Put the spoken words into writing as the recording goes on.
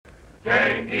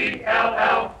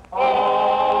J-E-L-L-O.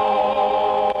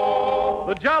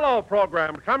 The Jell-O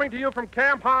program, coming to you from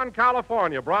Camp Hahn,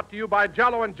 California, brought to you by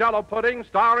Jell-O and Jell-O Pudding,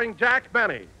 starring Jack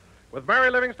Benny, with Mary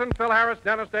Livingston, Phil Harris,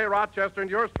 Dennis Day, Rochester, and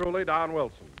yours truly, Don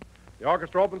Wilson. The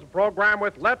orchestra opens the program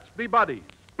with Let's Be Buddies.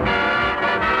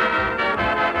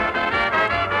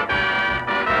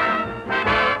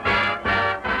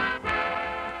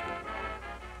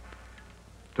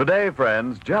 Today,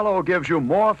 friends, Jell-O gives you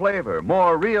more flavor,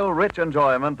 more real rich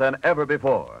enjoyment than ever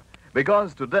before.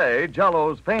 Because today,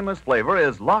 Jell-O's famous flavor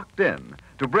is locked in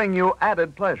to bring you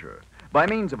added pleasure. By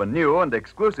means of a new and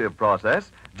exclusive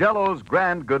process, Jell-O's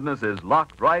grand goodness is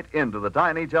locked right into the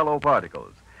tiny Jell-O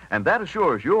particles. And that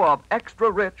assures you of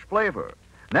extra rich flavor.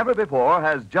 Never before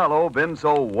has Jell-O been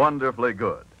so wonderfully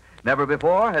good. Never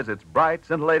before has its bright,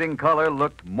 scintillating color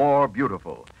looked more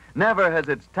beautiful. Never has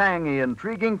its tangy,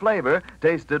 intriguing flavor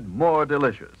tasted more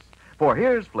delicious. For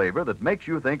here's flavor that makes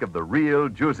you think of the real,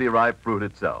 juicy, ripe fruit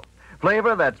itself.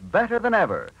 Flavor that's better than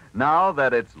ever, now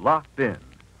that it's locked in.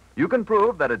 You can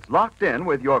prove that it's locked in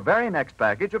with your very next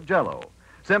package of Jell-O.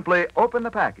 Simply open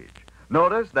the package.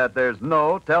 Notice that there's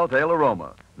no telltale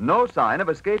aroma, no sign of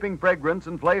escaping fragrance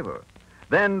and flavor.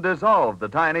 Then dissolve the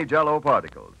tiny Jell-O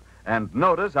particles. And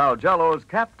notice how Jell-O's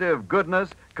captive goodness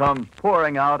comes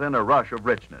pouring out in a rush of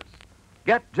richness.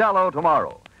 Get Jell-O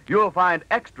tomorrow. You'll find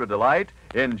extra delight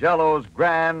in Jell-O's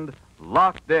grand,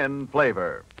 locked-in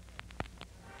flavor.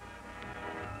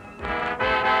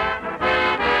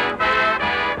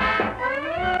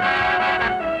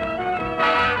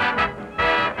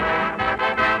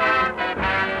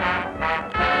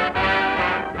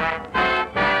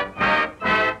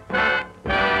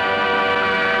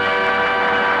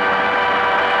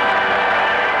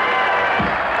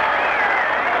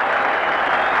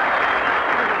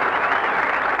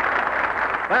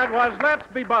 That was Let's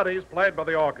Be Buddies, played by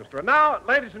the orchestra. Now,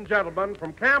 ladies and gentlemen,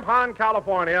 from Camp Hahn,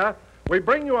 California, we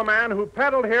bring you a man who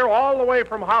pedaled here all the way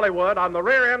from Hollywood on the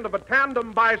rear end of a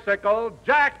tandem bicycle,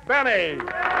 Jack Benny.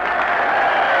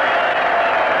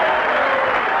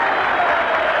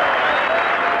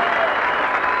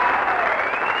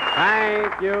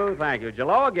 Thank you.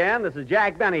 Jell-O again. This is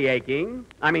Jack Benny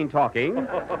talking.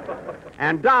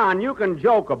 And, Don, you can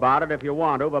joke about it if you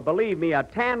want to, but believe me, a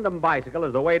tandem bicycle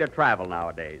is the way to travel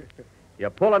nowadays. You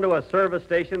pull into a service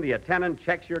station, the attendant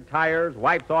checks your tires,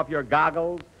 wipes off your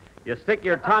goggles, you stick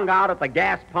your tongue out at the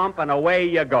gas pump, and away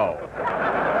you go.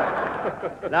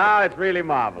 Now, it's really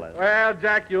marvelous. Well,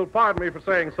 Jack, you'll pardon me for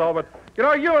saying so, but, you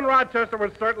know, you and Rochester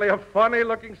were certainly a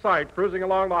funny-looking sight cruising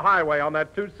along the highway on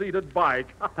that two-seated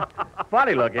bike.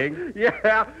 Funny looking?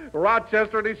 Yeah,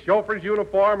 Rochester in his chauffeur's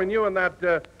uniform, and you in that,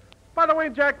 By the way,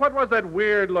 Jack, what was that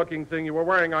weird-looking thing you were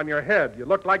wearing on your head? You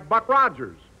looked like Buck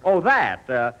Rogers. Oh, that?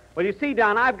 Well, you see,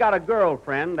 Don, I've got a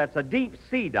girlfriend that's a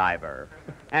deep-sea diver,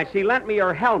 and she lent me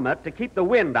her helmet to keep the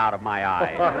wind out of my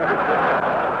eyes.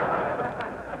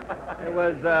 It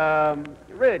was,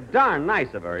 really darn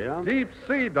nice of her, you know.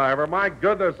 Deep-sea diver? My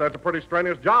goodness, that's a pretty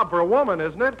strenuous job for a woman,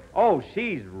 isn't it? Oh,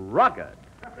 she's rugged.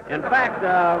 In fact,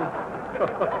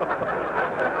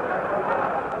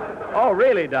 Oh,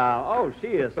 really, Don? Oh, she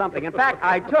is something. In fact,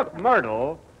 I took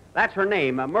Myrtle, that's her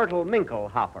name, Myrtle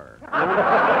Minkelhofer.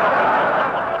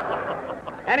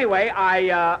 Anyway,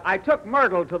 I took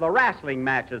Myrtle to the wrestling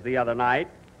matches the other night,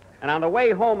 and on the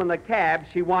way home in the cab,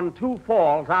 she won 2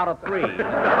 falls out of 3.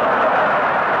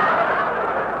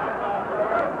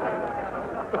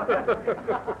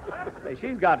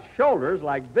 She's got shoulders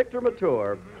like Victor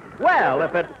Mature. Well,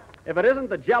 if it isn't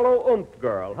the Jell-O Oomph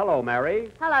girl. Hello,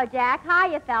 Mary. Hello, Jack.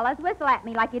 Hiya, fellas. Whistle at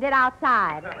me like you did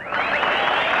outside.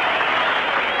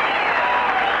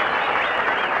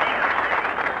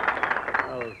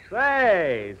 Oh,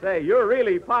 say, you're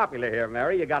really popular here,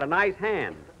 Mary. You got a nice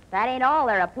hand. That ain't all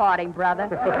they're applauding, brother.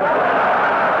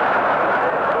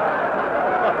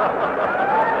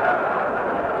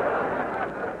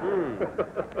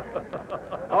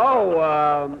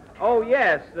 Oh,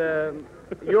 yes.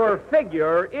 Your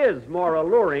figure is more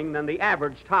alluring than the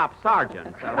average top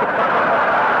sergeant.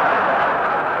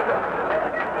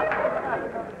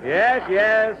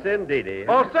 Yes, indeedy.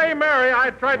 Oh, say, Mary,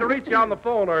 I tried to reach you on the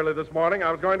phone early this morning.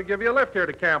 I was going to give you a lift here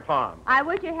to Camp Hahn. I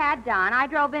wish you had, Don. I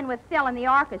drove in with Phil and the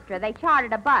orchestra. They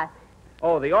chartered a bus.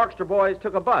 Oh, the orchestra boys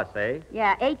took a bus, eh?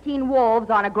 Yeah, 18 wolves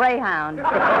on a Greyhound.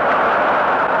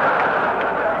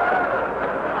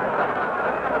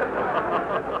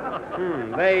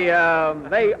 They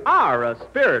are a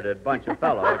spirited bunch of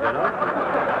fellows, you know.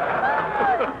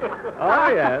 Oh,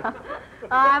 yes. Oh,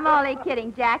 I'm only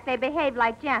kidding, Jack. They behave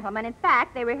like gentlemen. In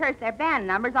fact, they rehearse their band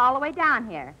numbers all the way down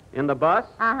here. In the bus?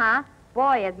 Uh-huh.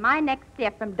 Boy, is my neck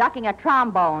stiff from ducking a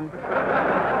trombone.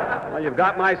 Well, Well, you've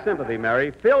got my sympathy, Mary.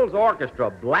 Phil's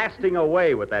orchestra blasting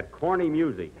away with that corny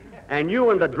music. And you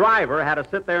and the driver had to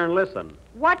sit there and listen.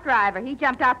 What driver? He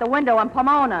jumped out the window in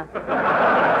Pomona.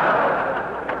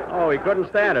 Oh, he couldn't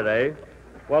stand it, eh?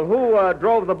 Well, who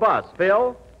drove the bus?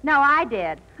 Phil? No, I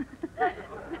did.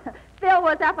 Phil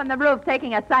was up on the roof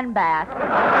taking a sunbath.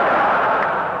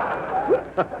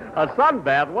 A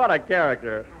sunbath? What a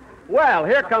character. Well,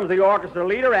 here comes the orchestra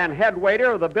leader and head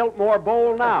waiter of the Biltmore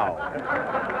Bowl now.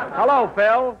 Hello,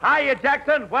 Phil. Hiya,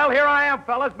 Jackson. Well, here I am,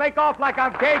 fellas. Make off like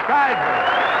I'm Kay Kaiser.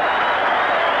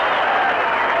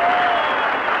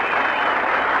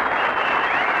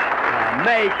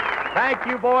 Make. Thank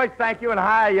you, boys. Thank you, and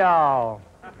hi, y'all.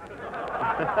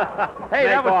 Hey,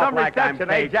 that was some reception,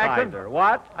 eh, Jackson? Kaiser.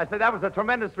 What? I said that was a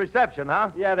tremendous reception,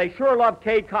 huh? Yeah, they sure love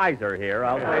Kay Kaiser here,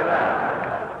 I'll say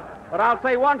that. But I'll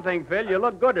say one thing, Phil. You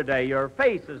look good today. Your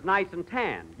face is nice and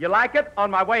tan. You like it?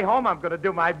 On my way home, I'm going to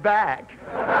do my back.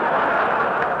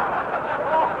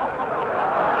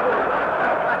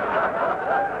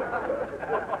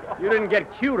 You didn't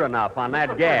get cute enough on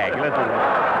that gag. Listen.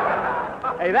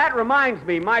 Hey, that reminds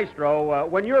me, Maestro,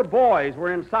 when your boys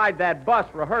were inside that bus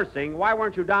rehearsing, why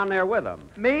weren't you down there with them?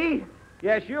 Me?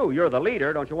 Yes, you. You're the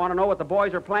leader. Don't you want to know what the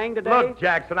boys are playing today? Look,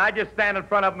 Jackson, I just stand in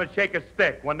front of them and shake a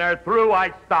stick. When they're through,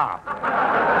 I stop.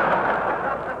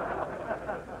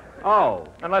 Oh.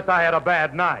 Unless I had a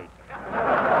bad night.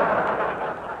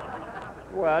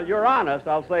 Well, you're honest,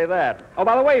 I'll say that. Oh,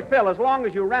 by the way, Phil, as long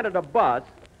as you rented a bus,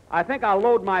 I think I'll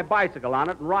load my bicycle on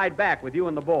it and ride back with you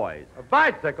and the boys. A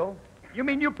bicycle? You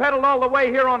mean you pedaled all the way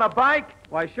here on a bike?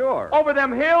 Why, sure. Over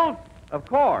them hills? Of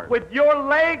course. With your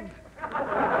legs?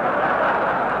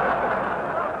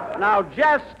 Now,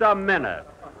 just a minute.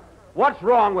 What's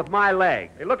wrong with my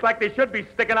legs? They look like they should be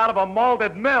sticking out of a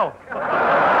malted milk.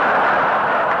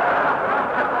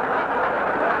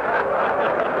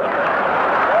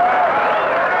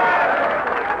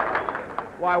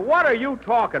 Why, what are you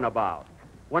talking about?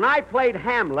 When I played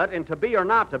Hamlet in To Be or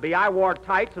Not to Be, I wore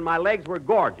tights and my legs were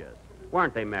gorgeous.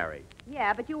 Weren't they, Mary?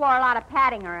 Yeah, but you wore a lot of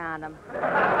padding around them.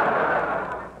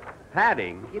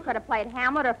 Padding? You could have played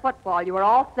Hamlet or football. You were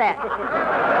all set.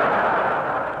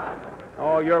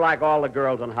 Oh, you're like all the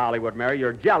girls in Hollywood, Mary.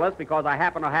 You're jealous because I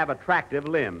happen to have attractive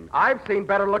limbs. I've seen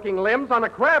better-looking limbs on a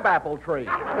crabapple tree.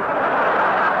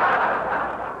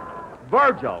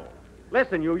 Virgil,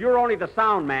 listen, you're only the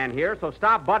sound man here, so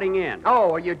stop butting in.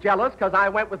 Oh, are you jealous because I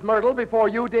went with Myrtle before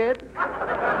you did?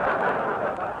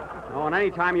 Oh, and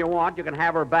any time you want, you can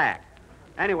have her back.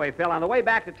 Anyway, Phil, on the way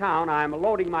back to town, I'm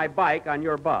loading my bike on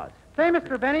your bus. Say,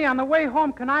 Mr. Benny, on the way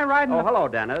home, can I ride in Oh, hello,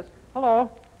 Dennis. Hello.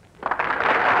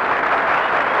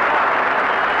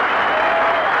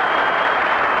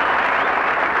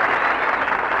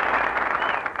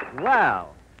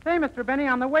 Well. Say, Mr. Benny,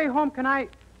 on the way home, can I...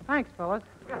 Thanks, fellas.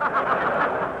 Say,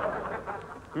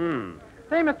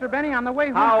 Mr. Benny, on the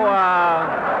way home...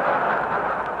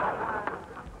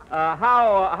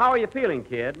 How are you feeling,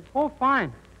 kid? Oh,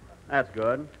 fine. That's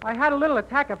good. I had a little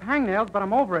attack of hangnails, but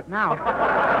I'm over it now.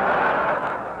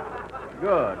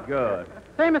 Good.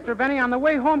 Say, Mr. Benny, on the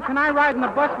way home, can I ride in the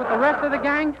bus with the rest of the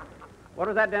gang? What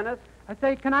was that, Dennis? I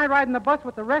say, can I ride in the bus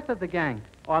with the rest of the gang?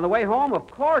 Oh, on the way home? Of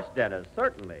course, Dennis,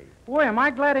 certainly. Boy, am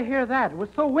I glad to hear that. It was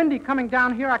so windy coming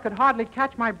down here, I could hardly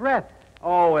catch my breath.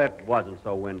 Oh, it wasn't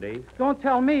so windy. Don't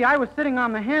tell me. I was sitting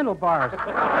on the handlebars.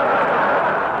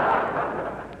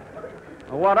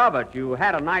 Well, what of it? You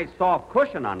had a nice soft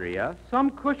cushion under you.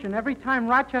 Some cushion. Every time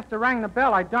Rochester rang the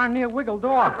bell, I darn near wiggled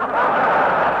off.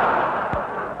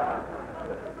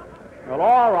 Well,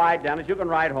 all right, Dennis, you can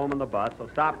ride home in the bus, so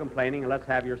stop complaining and let's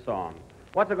have your song.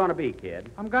 What's it going to be, kid?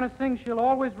 I'm going to sing She'll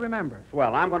Always Remember.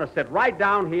 Well, I'm going to sit right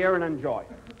down here and enjoy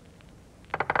it.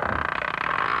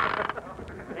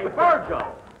 Hey, Virgil!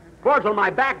 Virgil, my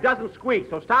back doesn't squeak,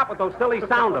 so stop with those silly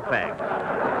sound effects.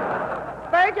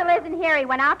 Virgil isn't here. He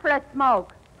went out for a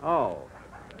smoke. Oh.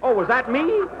 Oh, was that me?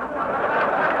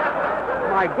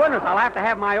 My goodness, I'll have to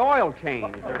have my oil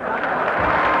changed.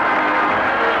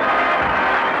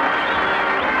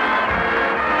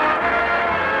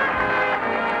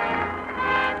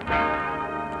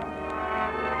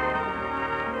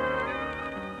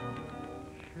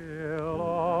 She'll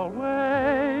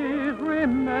always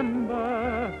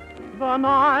remember the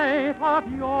night of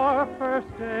your first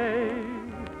day.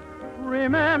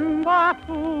 Remember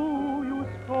who you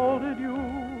scolded you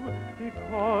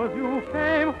because you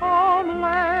came home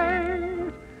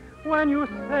late. When you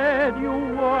said you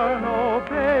were no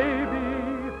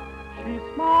baby, she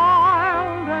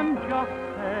smiled and just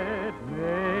said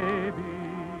maybe.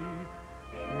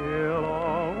 She'll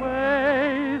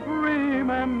always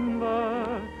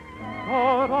remember,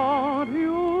 so don't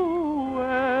you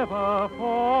ever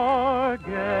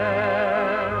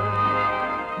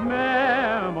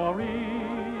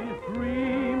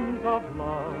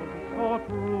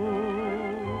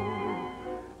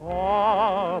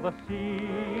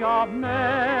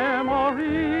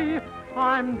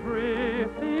I'm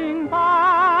drifting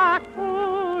back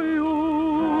to you.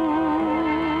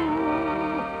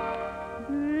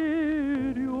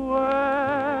 Did you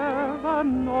ever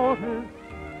notice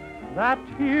that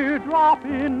teardrop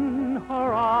in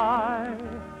her eye?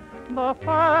 The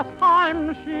first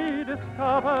time she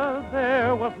discovered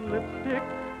there was lipstick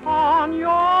on your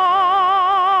eye.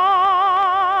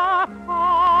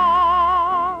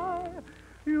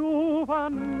 You've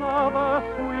another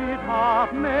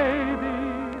sweetheart, maybe,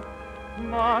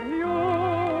 but you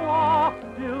are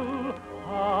still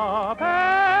a baby.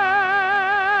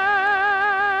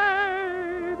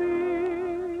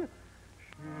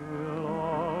 She'll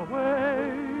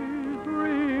always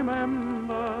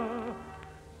remember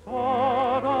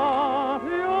sort of you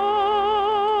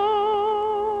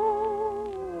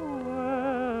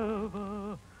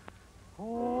ever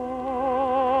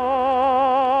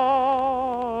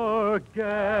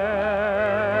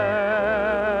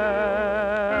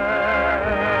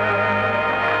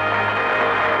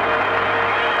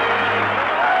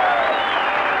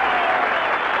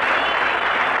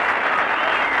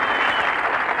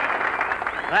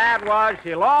That was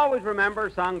She'll Always Remember,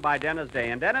 sung by Dennis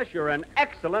Day. And, Dennis, you're an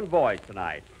excellent voice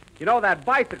tonight. You know, that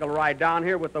bicycle ride down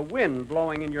here with the wind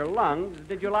blowing in your lungs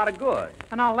did you a lot of good.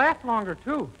 And I'll last longer,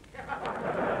 too.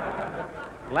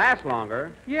 Last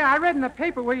longer? Yeah, I read in the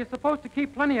paper where you're supposed to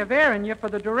keep plenty of air in you for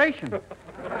the duration.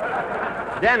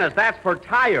 Dennis, that's for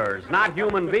tires, not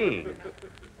human beings.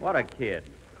 What a kid.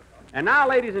 And now,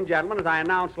 ladies and gentlemen, as I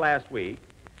announced last week,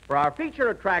 for our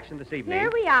feature attraction this evening... Here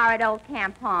we are at Old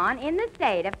Camp Horn in the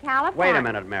state of California. Wait a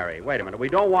minute, Mary. Wait a minute. We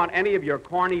don't want any of your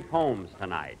corny poems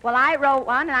tonight. Well, I wrote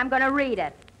one, and I'm going to read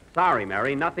it. Sorry,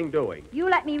 Mary. Nothing doing. You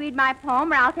let me read my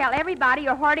poem, or I'll tell everybody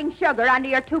you're hoarding sugar under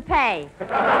your toupee.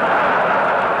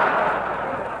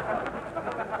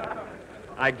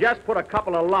 I just put a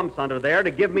couple of lumps under there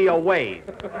to give me a wave.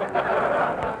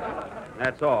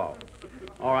 That's all.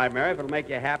 All right, Mary, if it'll make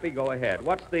you happy, go ahead.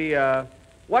 What's the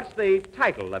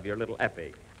title of your little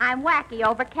epic? I'm wacky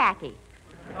over khaki.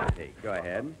 Okay, go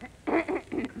ahead.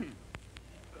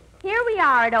 Here we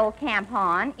are at Old Camp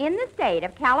Horn in the state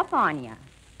of California.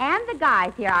 And the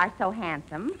guys here are so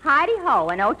handsome. Heidi-ho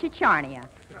and Ochicharnia.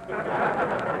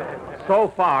 So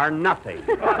far, nothing.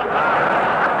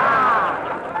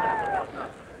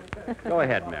 Go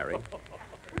ahead, Mary.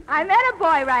 I met a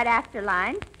boy right after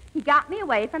lunch. He got me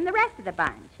away from the rest of the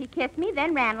bunch. He kissed me,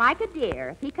 then ran like a deer.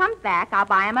 If he comes back, I'll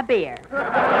buy him a beer.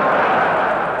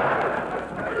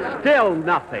 Still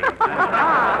nothing.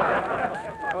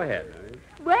 Go ahead, Mary.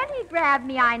 When he grabbed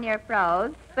me, I near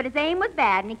froze, but his aim was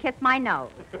bad, and he kissed my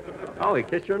nose. Oh, he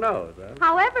kissed your nose, huh?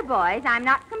 However, boys, I'm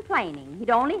not complaining. He'd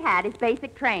only had his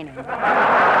basic training.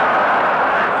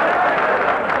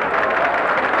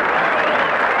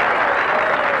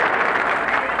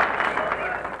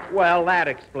 Well, that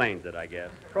explains it, I guess.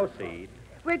 Proceed.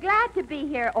 We're glad to be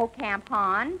here, Old Camp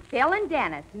Horn. Phil and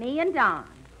Dennis, me and Don.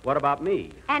 What about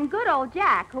me? And good old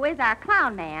Jack, who is our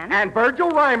clown man. And Virgil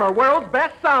Reimer, world's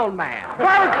best sound man.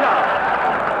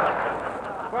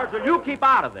 Virgil, you keep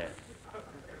out of this.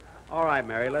 All right,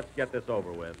 Mary, let's get this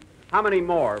over with. How many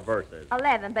more verses?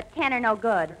 11, but 10 are no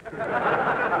good.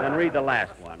 Then read the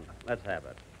last one. Let's have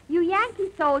it. You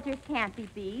Yankee soldiers can't be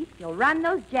beat. You'll run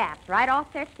those Japs right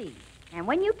off their feet. And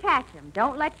when you catch them,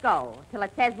 don't let go till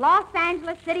it says Los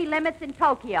Angeles city limits in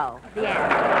Tokyo. The end.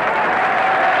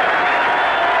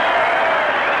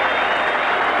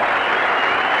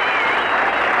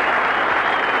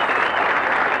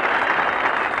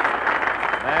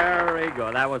 Very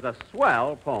good. That was a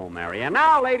swell poem, Mary. And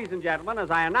now, ladies and gentlemen,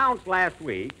 as I announced last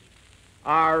week,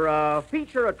 our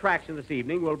feature attraction this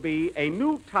evening will be a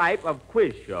new type of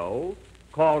quiz show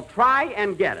called Try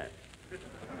and Get It,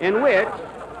 in which...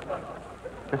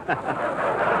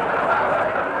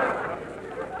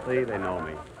 See, they know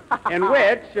me.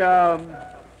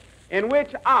 In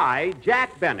which I,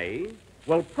 Jack Benny,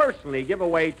 will personally give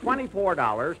away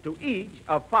 $24 to each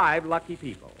of 5 lucky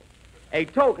people. A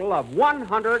total of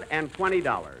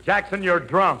 $120. Jackson, you're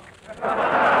drunk.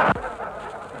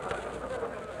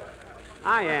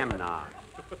 I am not.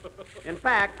 In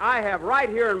fact, I have right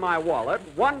here in my wallet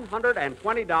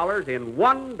 $120 in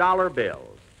 $1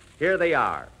 bills. Here they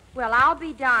are. Well, I'll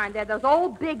be darned. They're those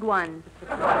old big ones.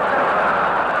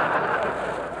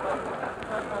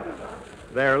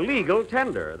 They're legal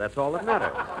tender. That's all that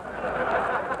matters.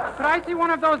 Could I see one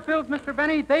of those bills, Mr.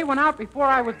 Benny? They went out before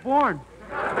I was born.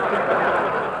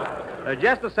 They're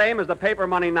just the same as the paper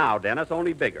money now, Dennis,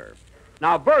 only bigger.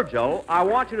 Now, Virgil, I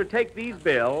want you to take these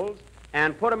bills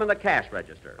and put them in the cash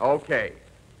register. Okay.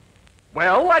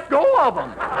 Well, let go of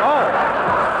them.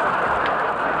 Oh.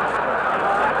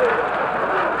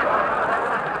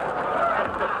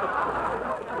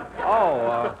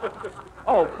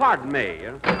 Oh, pardon me.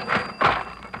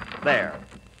 There.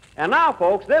 And now,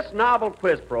 folks, this novel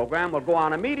quiz program will go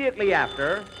on immediately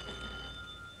after...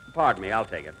 Pardon me, I'll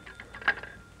take it.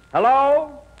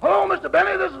 Hello? Hello, Mr.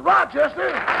 Benny. This is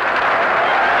Rochester.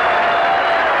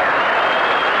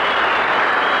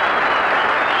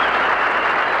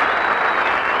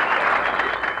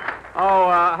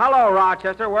 Hello,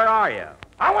 Rochester. Where are you?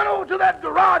 I went over to that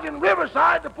garage in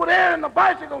Riverside to put air in the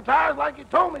bicycle tires like you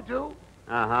told me to.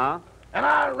 Uh-huh. And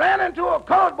I ran into a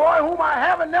colored boy whom I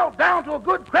haven't knelt down to a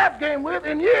good crap game with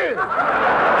in years.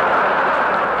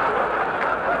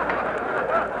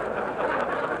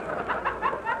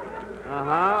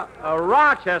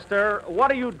 Rochester,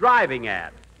 what are you driving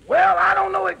at? Well, I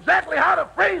don't know exactly how to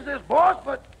phrase this, boss,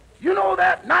 but you know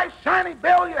that nice shiny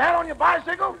bell you had on your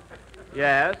bicycle?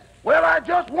 Yes. Well, I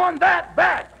just won that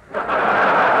back.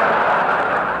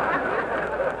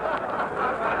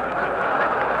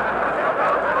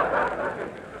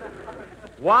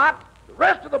 What? The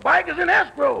rest of the bike is in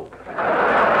escrow.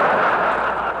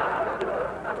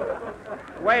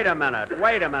 Wait a minute.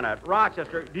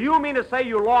 Rochester, do you mean to say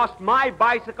you lost my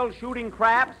bicycle shooting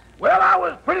craps? Well, I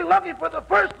was pretty lucky for the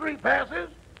first 3 passes.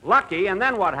 Lucky, and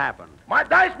then what happened? My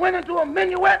dice went into a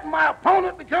minuet and my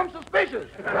opponent became suspicious.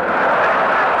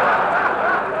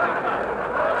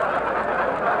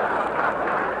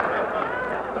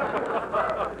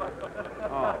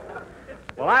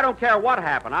 Well, I don't care what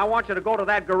happened. I want you to go to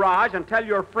that garage and tell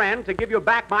your friend to give you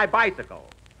back my bicycle.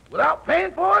 Without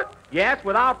paying for it? Yes,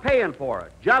 without paying for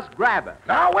it. Just grab it.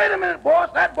 Now, wait a minute, boss.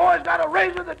 That boy's got a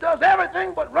razor that does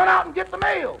everything but run out and get the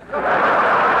mail.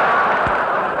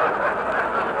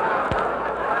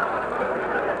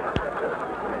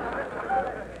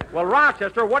 Well,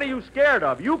 Rochester, what are you scared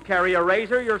of? You carry a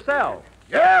razor yourself.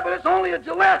 Yeah, but it's only a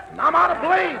Gillette, and I'm out of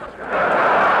blades.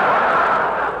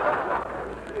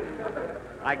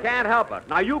 I can't help it.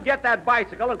 Now, you get that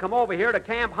bicycle and come over here to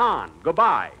Camp Hahn.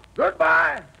 Goodbye.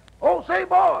 Goodbye. Oh, say,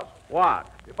 boss. What?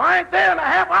 If I ain't there in a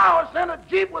half hour, send a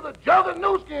Jeep with a jug of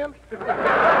new skins.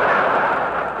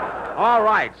 All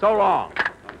right, so long. That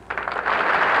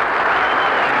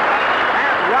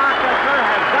Rochester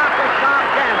has got to stop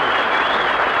gambling.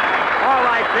 All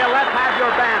right, Phil, let's have your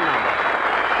band number.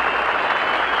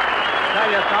 Tell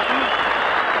you something.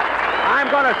 I'm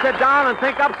going to sit down and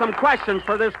think up some questions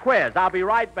for this quiz. I'll be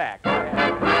right back.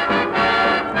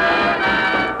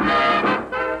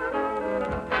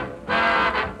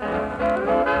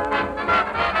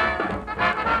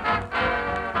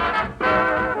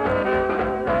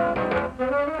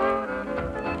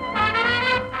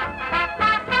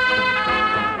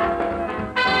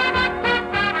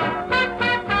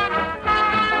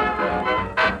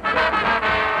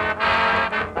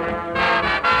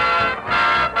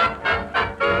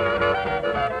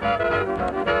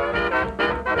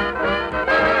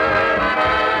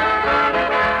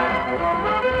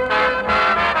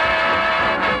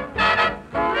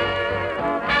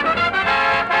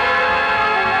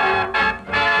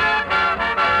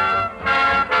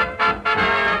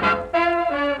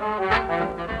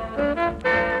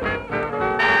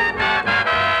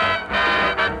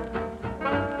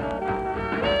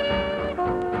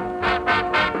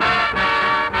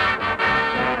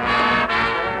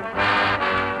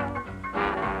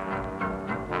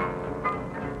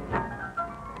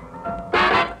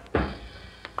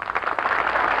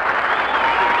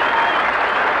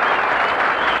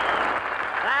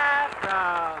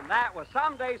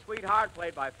 Someday, Sweetheart,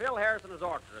 played by Phil Harris and his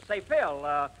orchestra. Say,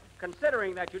 Phil,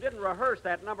 considering that you didn't rehearse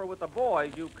that number with the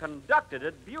boys, you conducted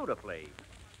it beautifully.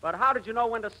 But how did you know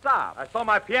when to stop? I saw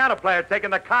my piano player taking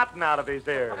the cotton out of his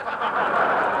ears.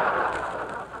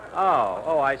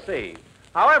 Oh, I see.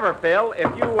 However, Phil,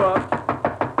 if you,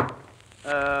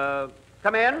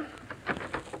 come in.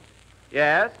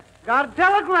 Yes? Got a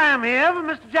telegram here from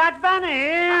Mr. Jack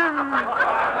Benny.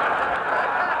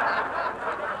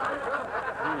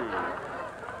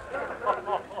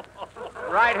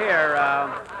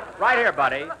 Right here,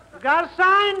 buddy. Got a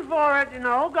sign for it, you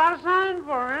know. Got a sign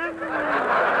for it.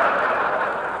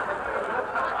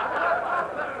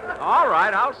 All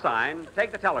right, I'll sign.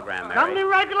 Take the telegram, Mary. Company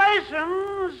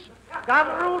regulations.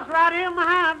 Got the rules right here in my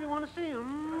hand if you want to see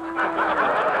them.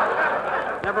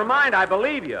 Never mind, I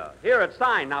believe you. Here, it's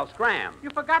signed. Now scram. You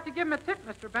forgot to give him a tip,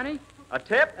 Mr. Benny. A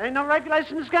tip? Ain't no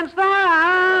regulations against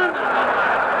that.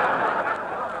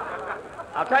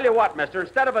 I'll tell you what, mister.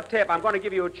 Instead of a tip, I'm going to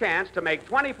give you a chance to make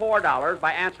 $24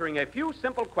 by answering a few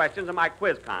simple questions in my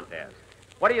quiz contest.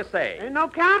 What do you say? Ain't no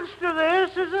catch to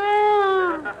this, is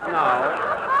there? No.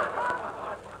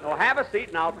 No, have a seat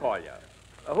and I'll call you.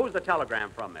 Who's the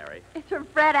telegram from, Mary? It's from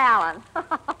Fred Allen.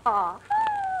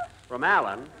 From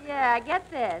Alan. Yeah, get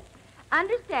this.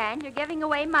 Understand you're giving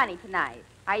away money tonight.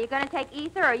 Are you going to take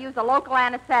ether or use a local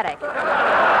anesthetic?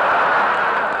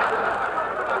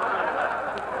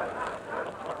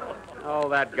 Oh,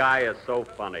 that guy is so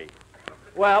funny.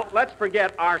 Well, let's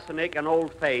forget arsenic and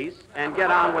old face and get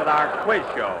on with our quiz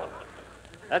show.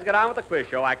 Let's get on with the quiz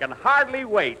show. I can hardly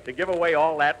wait to give away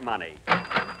all that money.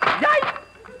 Yikes!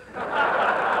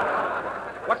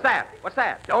 What's that? What's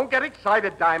that? Don't get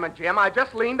excited, Diamond Jim. I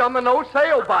just leaned on the no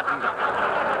sale button.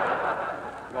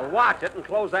 Well, watch it and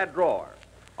close that drawer.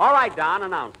 All right, Don,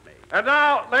 announce me. And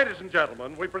now, ladies and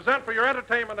gentlemen, we present for your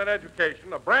entertainment and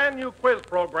education a brand new quiz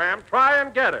program, Try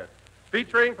and Get It,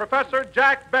 featuring Professor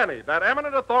Jack Benny, that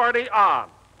eminent authority on.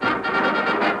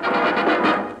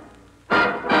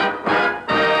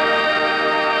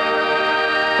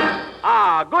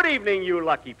 Good evening, you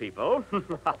lucky people.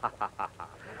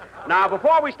 Now,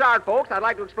 before we start, folks, I'd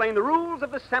like to explain the rules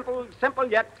of the simple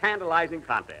yet tantalizing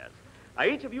contest. Now,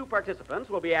 each of you participants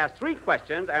will be asked 3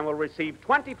 questions and will receive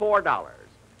 $24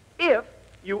 if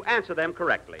you answer them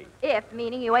correctly. If,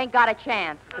 meaning you ain't got a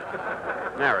chance.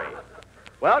 Mary.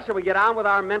 Well, shall we get on with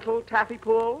our mental taffy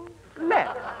pull?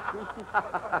 Let's.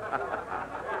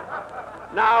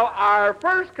 Now, our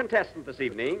first contestant this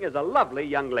evening is a lovely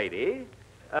young lady.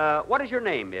 What is your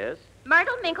name, miss?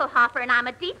 Myrtle Minkelhofer, and I'm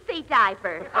a deep-sea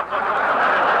diver.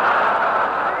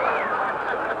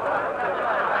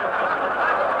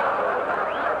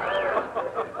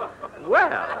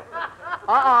 Well.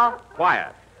 Uh-oh.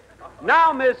 Quiet.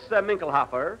 Now, Miss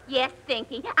Minkelhofer. Yes,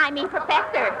 Stinky. I mean,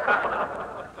 Professor.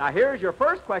 Now, here's your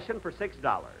first question for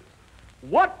 $6.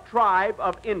 What tribe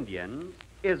of Indians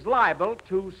is liable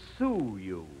to sue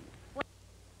you?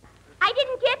 I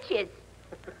didn't get you.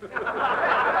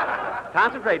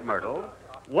 Concentrate, Myrtle.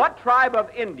 What tribe of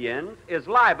Indians is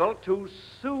liable to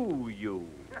sue you?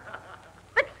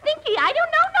 But, Stinky, I don't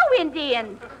know no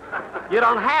Indians. You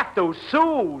don't have to.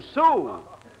 Sue.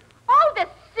 Oh, the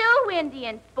Sioux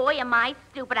Indians. Boy, am I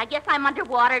stupid. I guess I'm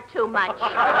underwater too much.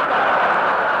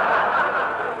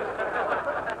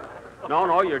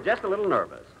 No, you're just a little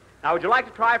nervous. Now, would you like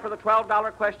to try for the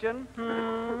 $12 question?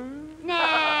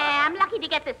 Nah, I'm lucky to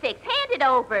get the 6. Hand it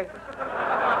over.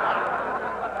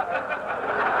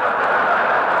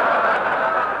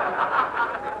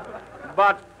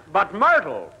 But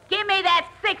Myrtle. Give me that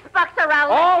 $6 or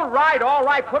I'll... All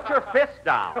right. Put your fist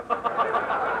down.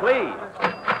 Please.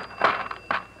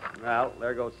 Well,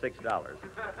 there goes $6.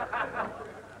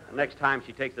 Next time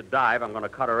she takes a dive, I'm going to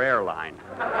cut her airline.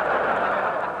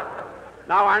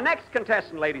 Now, our next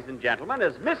contestant, ladies and gentlemen,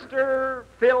 is Mr.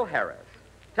 Phil Harris.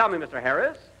 Tell me, Mr.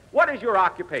 Harris, what is your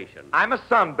occupation? I'm a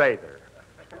sunbather.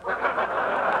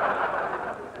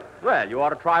 Well, you ought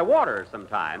to try water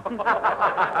sometime.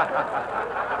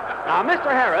 Now,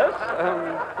 Mr.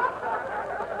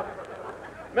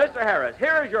 Harris,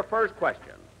 here is your first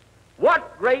question.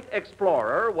 What great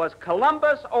explorer was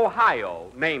Columbus,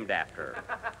 Ohio, named after?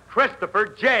 Christopher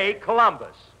J.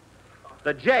 Columbus.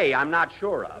 The J I'm not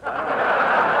sure of.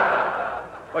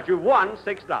 But you won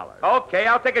 $6. Okay,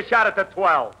 I'll take a shot at the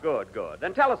 12. Good.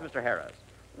 Then tell us, Mr. Harris,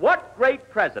 what great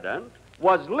president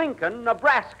was Lincoln,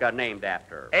 Nebraska, named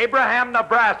after? Abraham,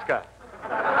 Nebraska.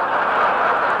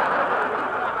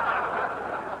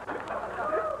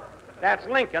 That's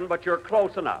Lincoln, but you're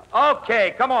close enough.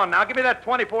 Okay, come on now. Give me that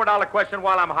 $24 question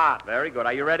while I'm hot. Very good.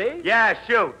 Are you ready? Yeah,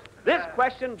 shoot. This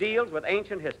question deals with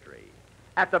ancient history.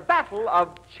 At the Battle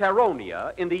of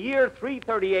Charonia in the year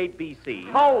 338 B.C.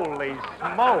 Holy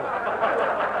smoke.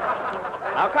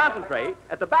 Now concentrate.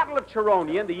 At the Battle of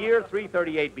Charonia in the year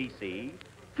 338 B.C.,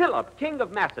 Philip, king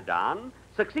of Macedon,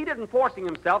 succeeded in forcing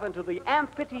himself into the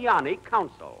Amphictyonic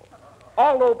Council,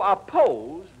 although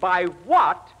opposed by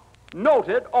what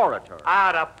noted orator?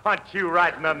 I'd have punched you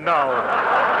right in the nose.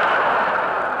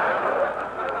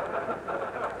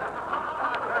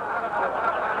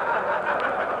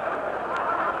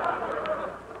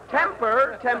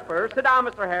 Temper. Sit down,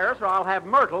 Mr. Harris, or I'll have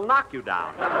Myrtle knock you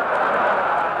down.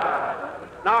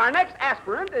 Now, our next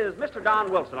aspirant is Mr. Don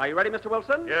Wilson. Are you ready, Mr.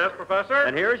 Wilson? Yes, Professor?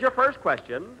 And here's your first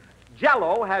question.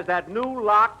 Jell-O has that new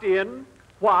locked-in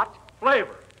what?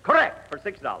 Flavor. Correct, for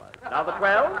 $6. Now, the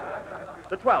 12?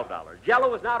 The $12.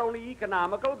 Jell-O is not only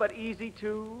economical, but easy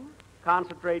to...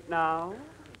 Concentrate now.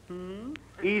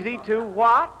 Easy to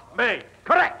what? Make.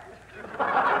 Correct.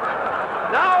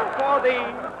 Now for the...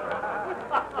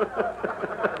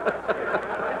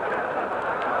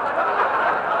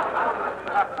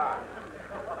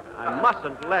 I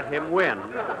mustn't let him win.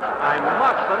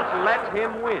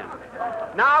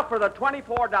 Now for the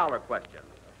 $24 question.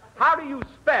 How do you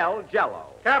spell spell Jello?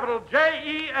 Capital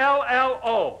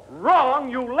Jello. Wrong.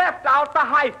 You left out the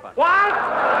hyphen. What?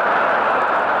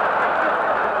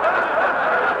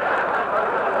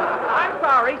 I'm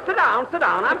sorry. Sit down. I'm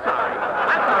sorry.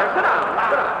 Sit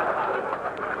down.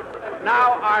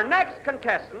 Now, our next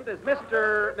contestant is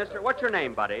Mr. What's your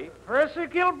name, buddy? Percy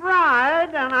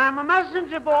Kilbride, and I'm a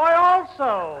messenger boy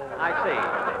also. I see.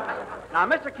 Now,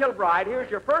 Mr. Kilbride,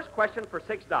 here's your first question for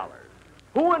 $6.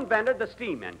 Who invented the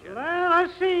steam engine? Well,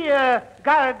 let's see.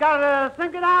 Gotta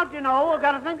think it out, you know.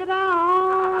 Gotta think it out.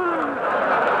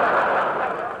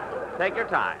 Take your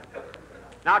time.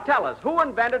 Now, tell us, who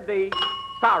invented the...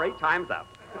 Sorry, time's up.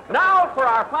 Now, for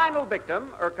our final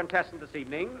victim, or contestant this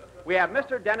evening, we have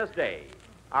Mr. Dennis Day.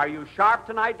 Are you sharp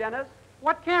tonight, Dennis?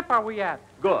 What camp are we at?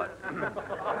 Good.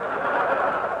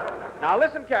 Now,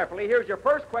 listen carefully. Here's your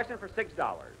first question for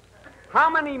 $6. How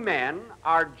many men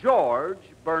are George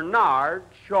Bernard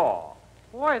Shaw?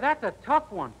 Boy, that's a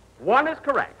tough one. One is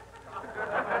correct.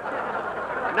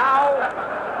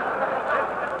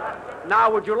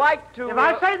 Now, would you like to... If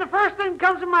I say the first thing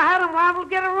comes in my head, I'm liable to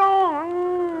get it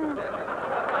wrong.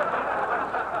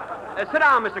 Sit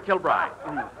down, Mr. Kilbride.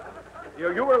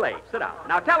 You were late. Sit down.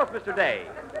 Now, tell us, Mr. Day,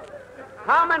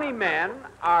 how many men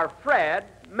are Fred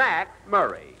Mac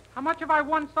Murray? How much have I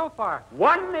won so far?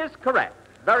 One is correct.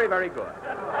 Very, very good.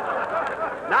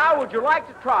 Now, would you like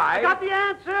to try... I got the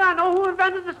answer. I know who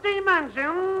invented the steam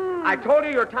engine. I told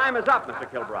you your time is up, Mr.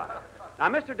 Kilbride. Now,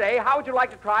 Mr. Day, how would you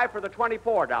like to try for the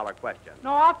 $24 question?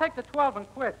 No, I'll take the 12 and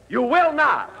quit. You will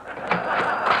not.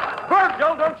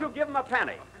 Virgil, don't you give him a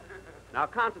penny. Now,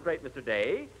 concentrate, Mr.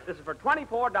 Day. This is for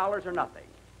 $24 or nothing.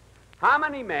 How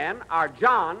many men are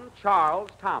John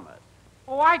Charles Thomas?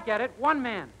 Oh, I get it. One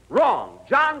man. Wrong.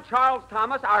 John Charles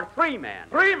Thomas are 3 men.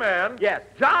 3 men? Yes.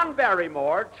 John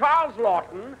Barrymore, Charles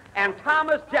Lawton, and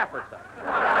Thomas Jefferson.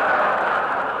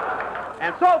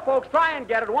 And so, folks, try and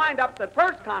get it. Wind up the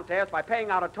first contest by paying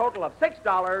out a total of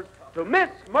 $6 to Miss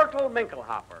Myrtle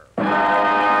Minklehopper.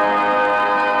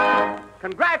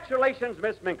 Congratulations,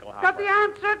 Miss Minklehopper. Got the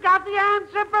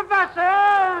answer,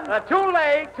 Professor. Too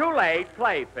late.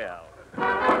 Play, Phil.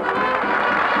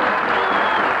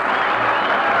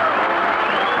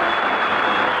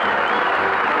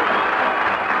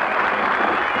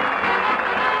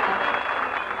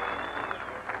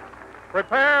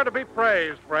 Prepare to be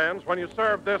praised, friends, when you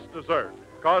serve this dessert,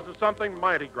 because it's something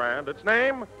mighty grand. Its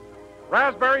name,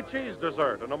 raspberry cheese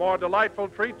dessert, and a more delightful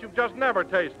treat you've just never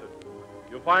tasted.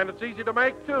 You'll find it's easy to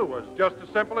make, too. It's just as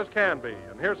simple as can be,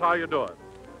 and here's how you do it.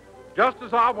 Just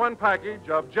dissolve 1 package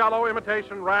of Jello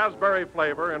imitation raspberry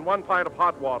flavor in 1 pint of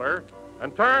hot water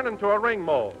and turn into a ring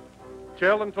mold.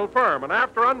 Chill until firm, and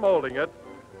after unmolding it,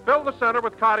 fill the center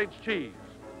with cottage cheese.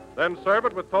 Then serve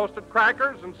it with toasted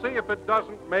crackers and see if it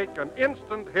doesn't make an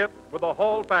instant hit with the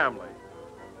whole family.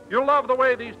 You'll love the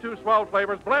way these 2 swell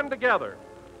flavors blend together.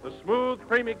 The smooth,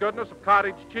 creamy goodness of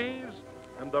cottage cheese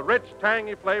and the rich,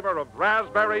 tangy flavor of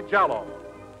raspberry Jello.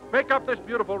 Pick up this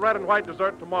beautiful red and white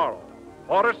dessert tomorrow.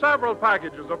 Order several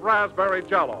packages of raspberry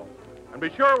Jello. And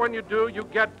be sure when you do, you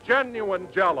get genuine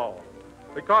Jello.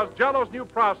 Because Jello's new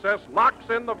process locks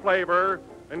in the flavor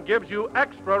and gives you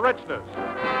extra richness.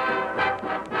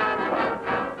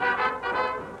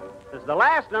 This is the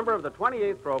last number of the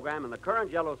 28th program in the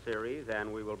current Jello series,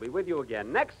 and we will be with you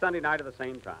again next Sunday night at the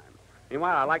same time.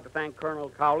 Meanwhile, I'd like to thank Colonel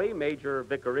Cowley, Major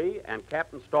Vickery, and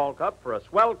Captain Stallcup for a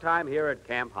swell time here at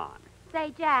Camp Hahn.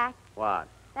 Say, Jack, What?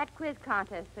 that quiz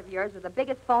contest of yours was the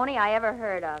biggest phony I ever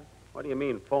heard of. What do you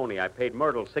mean, phony? I paid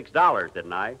Myrtle $6,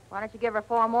 didn't I? Why don't you give her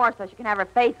 4 more so she can have her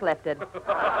face lifted?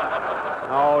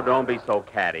 Oh, don't be so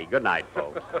catty. Good night,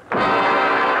 folks.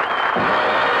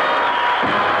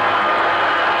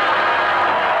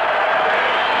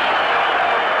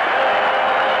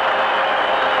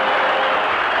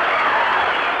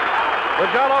 The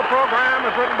Jello program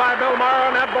is written by Bill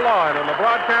Morrow and Ed Beloit, and the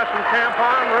broadcast from Camp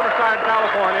Hahn, Riverside,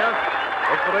 California.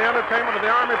 It's for the entertainment of the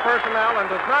Army personnel and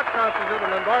does not constitute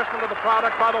an endorsement of the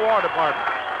product by the War Department.